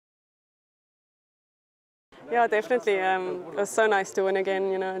Yeah, definitely. It was so nice to win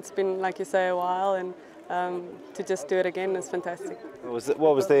again. You know, it's been, like you say, a while, and to just do it again is fantastic.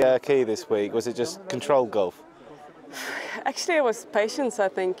 What was the key this week? Was it just controlled golf? Actually, it was patience, I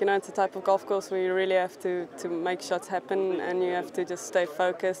think. You know, it's a type of golf course where you really have to make shots happen, and you have to just stay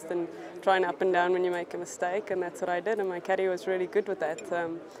focused and try and up and down when you make a mistake, and that's what I did, and my caddy was really good with that,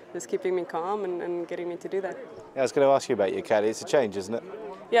 just keeping me calm and getting me to do that. Yeah, I was going to ask you about your caddy. It's a change, isn't it?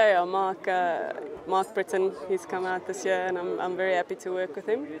 Yeah, Mark Britton, he's come out this year, and I'm very happy to work with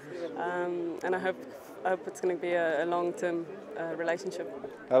him, and I hope it's going to be a long-term relationship.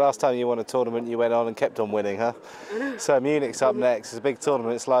 Now, last time you won a tournament, you went on and kept on winning, huh? So Munich's up next. It's a big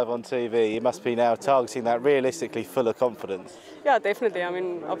tournament. It's live on TV. You must be now targeting that realistically full of confidence. Yeah, definitely. I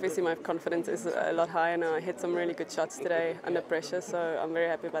mean, obviously my confidence is a lot higher now. I hit some really good shots today under pressure, so I'm very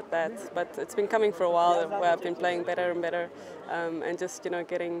happy about that. But it's been coming for a while, where I've been playing better and better, and just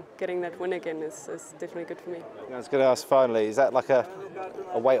getting that win again is definitely good for me. I was going to ask finally, is that like a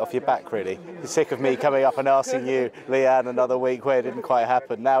weight off your back, really? You're sick of me coming up and asking you, Leanne, another week where it didn't quite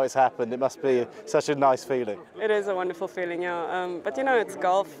happen. Now it's happened. It must be such a nice feeling. It is a wonderful feeling, yeah. But you know, it's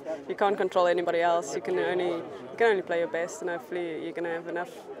golf. You can't control anybody else. You can only play your best, and hopefully you're going to have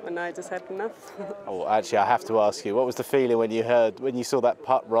enough. And I just had enough. Oh, actually, I have to ask you, what was the feeling when you saw that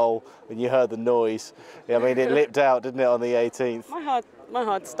putt roll, when you heard the noise? I mean, it lipped out, didn't it, on the 18th? My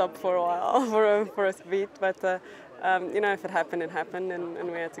heart stopped for a while, for a beat, but you know, if it happened, it happened,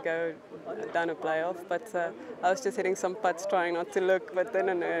 and we had to go down a playoff. But I was just hitting some putts, trying not to look, but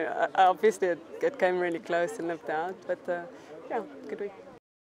then obviously it came really close and lipped out. But yeah, good week.